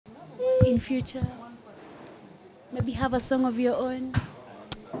in future? Maybe have a song of your own?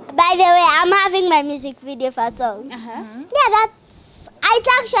 By the way, I'm having my music video for a song. Yeah, it's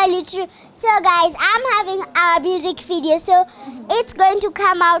actually true. So guys, I'm having a music video, so it's going to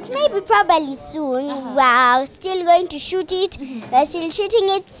come out maybe probably soon. We're still going to shoot it. We're still shooting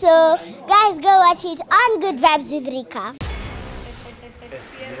it, so guys, go watch it on Good Vibes with Ricca.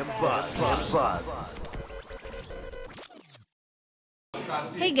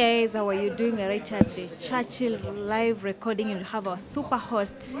 Hey guys, how are you doing? We're right at the Churchill live recording and we have our super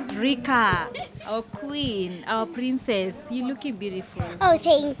host, Ricca, our queen, our princess. You're looking beautiful. Oh,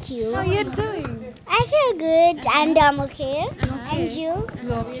 thank you. How are you doing? I feel good and I'm okay. And you?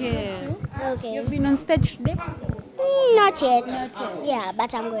 We're okay. Okay. You've been on stage today? Not yet. Yeah,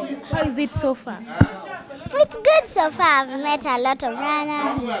 but I'm going. How is it so far? It's good so far. I've met a lot of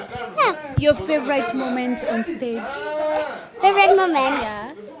runners. Yeah. Your favorite moment on stage? Favorite moment?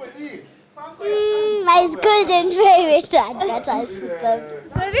 My school didn't pay me to advertise for them.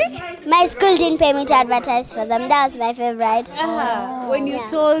 Sorry? My school didn't pay me to advertise for them. That was my favorite. When you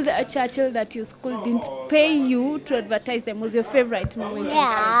told Churchill that your school didn't pay you to advertise them, was your favorite moment?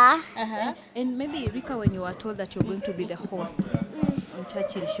 Yeah. And maybe, Ricca, when you were told that you're going to be the host on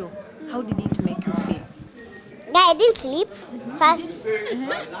Churchill show, how did it make you feel? Yeah, I didn't sleep. First.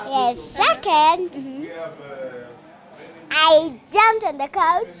 Yes. Second, I jumped on the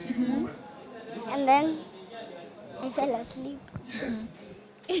couch and then I fell asleep.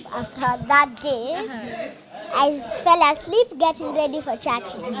 After that day, I fell asleep getting ready for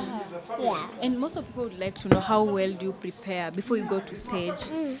Churchill. Yeah. And most of people would like to know how well do you prepare before you go to stage?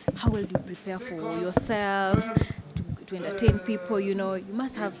 How well do you prepare for yourself, to entertain people? You know, you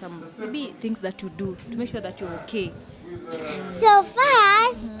must have some maybe things that you do to make sure that you're okay. So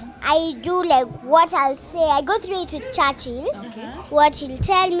first, I do like what I'll say. I go through it with Churchill. What he'll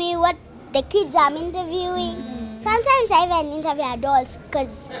tell me, what the kids I'm interviewing. Sometimes I even interview adults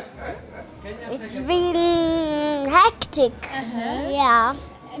because it's really hectic. Yeah.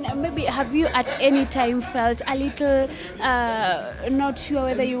 And maybe have you at any time felt a little not sure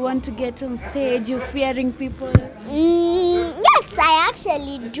whether you want to get on stage, you're fearing people? Yes, I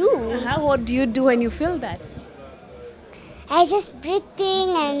actually do. What do you do when you feel that? I just breathe in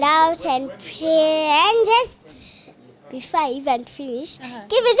and out and pray and just before I even finish, give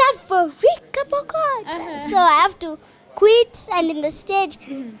it up for RICCA POKOT. So I have to quit and in the stage,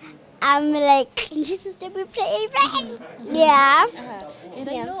 I'm like, in Jesus' name we pray, amen. Yeah. And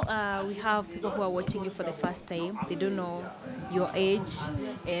I know we have people who are watching you for the first time. They don't know your age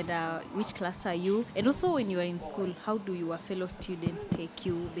and which class are you. And also when you are in school, how do your fellow students take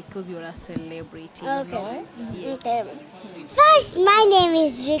you because you're a celebrity? Okay. Yes. Okay. First, my name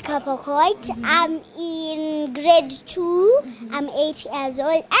is RICCA POKOT. I'm in grade 2. I'm 8 years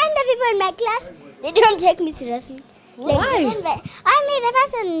old. And the people in my class, they don't take me seriously. Why? Only the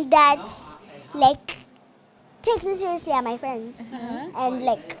person that's like takes me seriously are my friends. And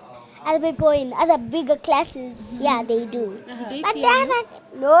like other people in other bigger classes, yeah, they do. But they haven't.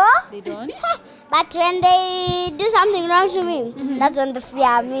 No. They don't? But when they do something wrong to me, that's when they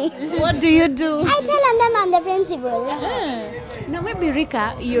fear me. What do you do? I tell them I'm the principal. Now maybe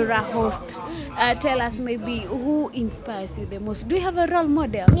Ricca, you're a host. Tell us maybe who inspires you the most. Do you have a role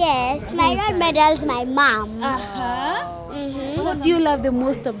model? Yes, my role model is my mom. What do you love the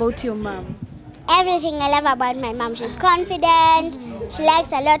most about your mom? Everything I love about my mom. She's confident. She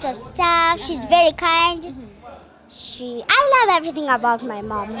likes a lot of stuff. She's very kind. I love everything about my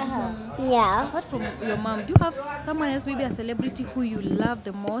mom. Yeah. Apart from your mom, do you have someone else, maybe a celebrity who you love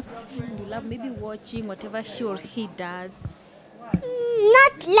the most and you love maybe watching whatever she or he does?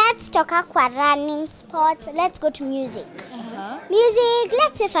 Let's talk aqua running, sports. Let's go to music. Music,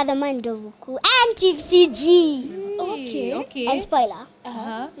 let's say Father Mandovuku and Tipsy G. Okay. And Spoiler.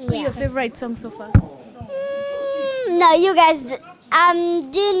 So your favorite song so far? No, you guys,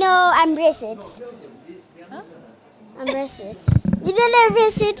 do you know Embrace It? Embrace It. You don't know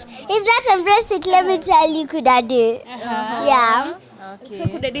Embrace It? If not Embrace It, let me tell you Kudade. Yeah. Okay. So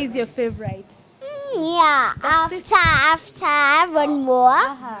Kudade is your favorite? Yeah. After I have one more.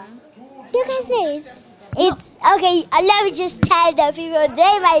 You guys know it? It's okay. Let me just tell the people,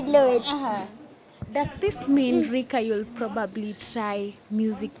 they might know it. Does this mean, Ricca, you'll probably try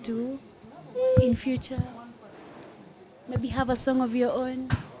music too in future? Maybe have a song of your own?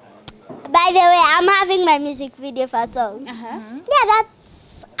 By the way, I'm having my music video for a song. Yeah,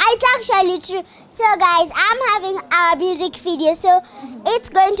 It's actually true. So guys, I'm having our music video, so it's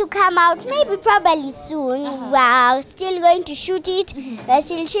going to come out maybe probably soon. We're still going to shoot it. We're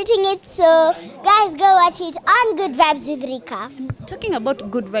still shooting it, so guys, go watch it on Good Vibes with RICCA. Talking about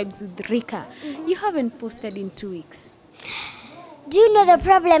Good Vibes with RICCA, you haven't posted in 2 weeks. Do you know the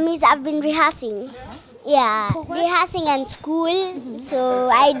problem is I've been rehearsing? Yeah, rehearsing in school, so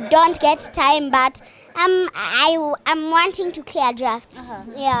I don't get time, but I'm wanting to clear drafts.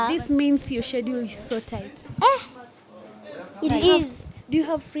 Yeah. This means your schedule is so tight. It is. Do you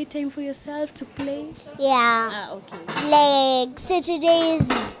have free time for yourself to play? Yeah. Okay. Like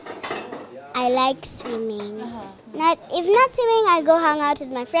Saturdays, I like swimming. If not swimming, I go hang out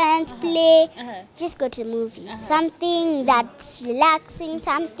with my friends, play, just go to the movies. Something that's relaxing,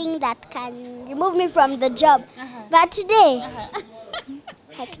 something that can remove me from the job. But today,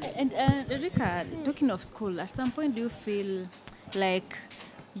 hectic. And RICCA, talking of school, at some point do you feel like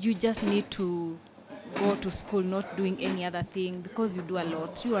you just need to go to school not doing any other thing because you do a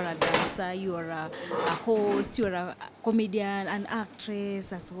lot? You are a dancer, you are a host, you are a comedian, an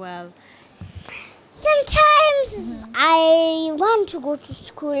actress as well. Sometimes I want to go to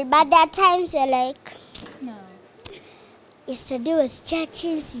school, but there are times you're like, No. yesterday was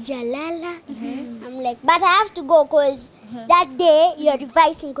churching, Sijalala. I'm like, but I have to go because that day you're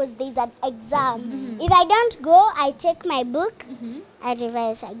revising because there's an exam. If I don't go, I take my book, I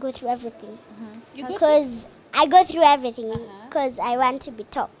revise, I go through everything. Because I go through everything because I want to be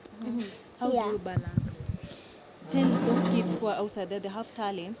top. How do you balance? Tell those kids who are outside there, they have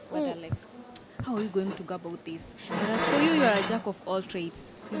talents, but they're like, how are you going to go about this? Whereas for you, you're a jack of all trades.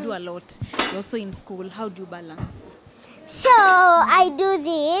 You do a lot. You're also in school. How do you balance? So I do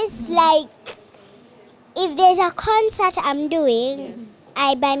this, like, if there's a concert I'm doing,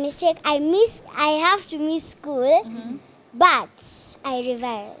 I by mistake, I have to miss school, but I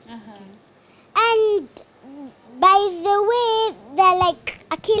revise. And by the way, they're like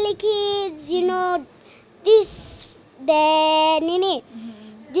Akili kids, you know, this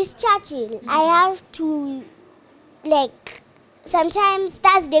Churchill, I have to, like, sometimes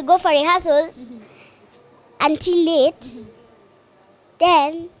Thursday go for rehearsals until late.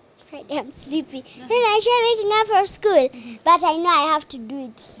 Then Friday I'm sleepy. Then I try waking up for school, but I know I have to do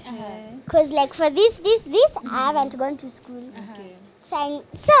it. Because like for this, I haven't gone to school.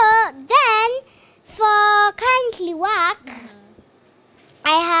 So then for currently work,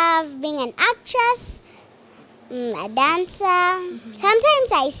 I have been an actress, a dancer.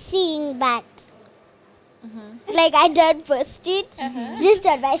 Sometimes I sing, but like I don't post it, just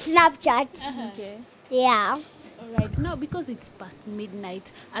on my Snapchat. Yeah. All right. Now, because it's past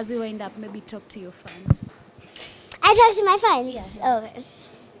midnight, as we wind up, maybe talk to your fans. I talk to my fans. Okay.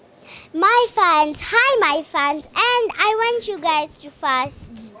 My fans, hi my fans, and I want you guys to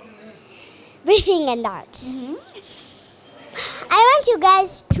first breathe in and out. I want you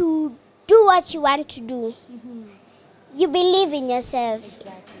guys to do what you want to do. You believe in yourself.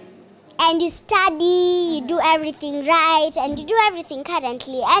 And you study, you do everything right, and you do everything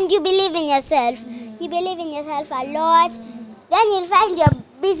currently, and you believe in yourself. You believe in yourself a lot. Then you'll find you're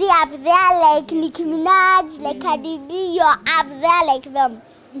busy up there like Nicki Minaj, like Cardi B, you're up there like them.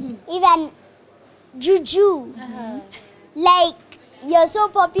 Even Juju. Like, you're so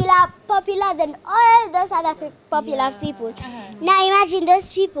popular than all those other popular people. Now imagine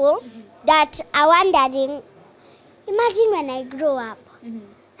those people that are wondering, imagine when I grow up,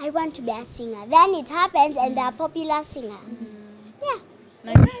 I want to be a singer. Then it happens and they're a popular singer. Yeah.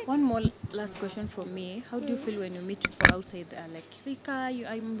 Like, one more last question from me. How do you feel when you meet people outside there? Like, RICCA,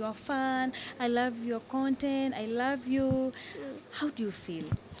 I'm your fan. I love your content. I love you. How do you feel?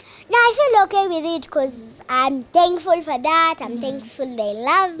 No, I feel okay with it because I'm thankful for that. I'm thankful they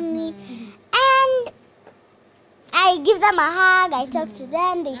love me. And I give them a hug. I talk to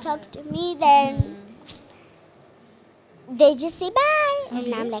them. They talk to me. Then they just say bye.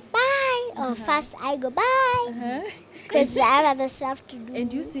 And I'm like, bye. Or first I go bye. Because I have other stuff to do.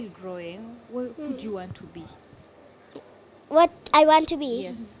 And you're still growing. Who do you want to be? What I want to be?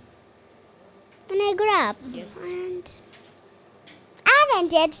 Yes. When I grow up. Yes. And I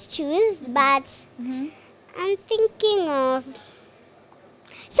haven't yet chosen, but I'm thinking of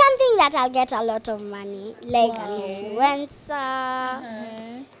something that I'll get a lot of money. Like an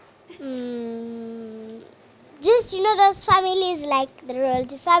influencer. Just, you know, those families like the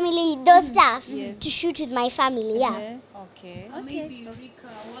royalty family, those stuff to shoot with my family, yeah. Okay. Maybe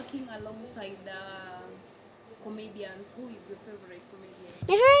RICCA working alongside comedians. Who is your favorite comedian?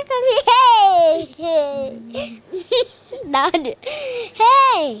 My favorite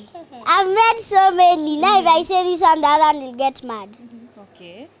hey, I've met so many. Now if I say this one, the other one will get mad.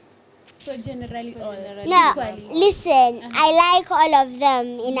 Okay. So generally all. generally- No, Equally. listen, I like all of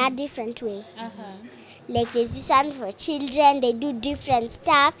them in a different way. Uh-huh. Like there's this one for children, they do different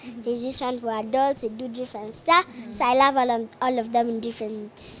stuff. There's this one for adults, they do different stuff. So I love all of them in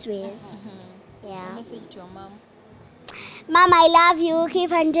different ways. Yeah. Message to your mom. Mom, I love you.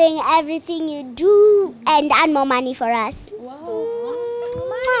 Keep on doing everything you do and earn more money for us. Wow.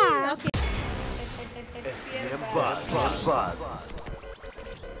 Mwah. Okay. SPM Buzz.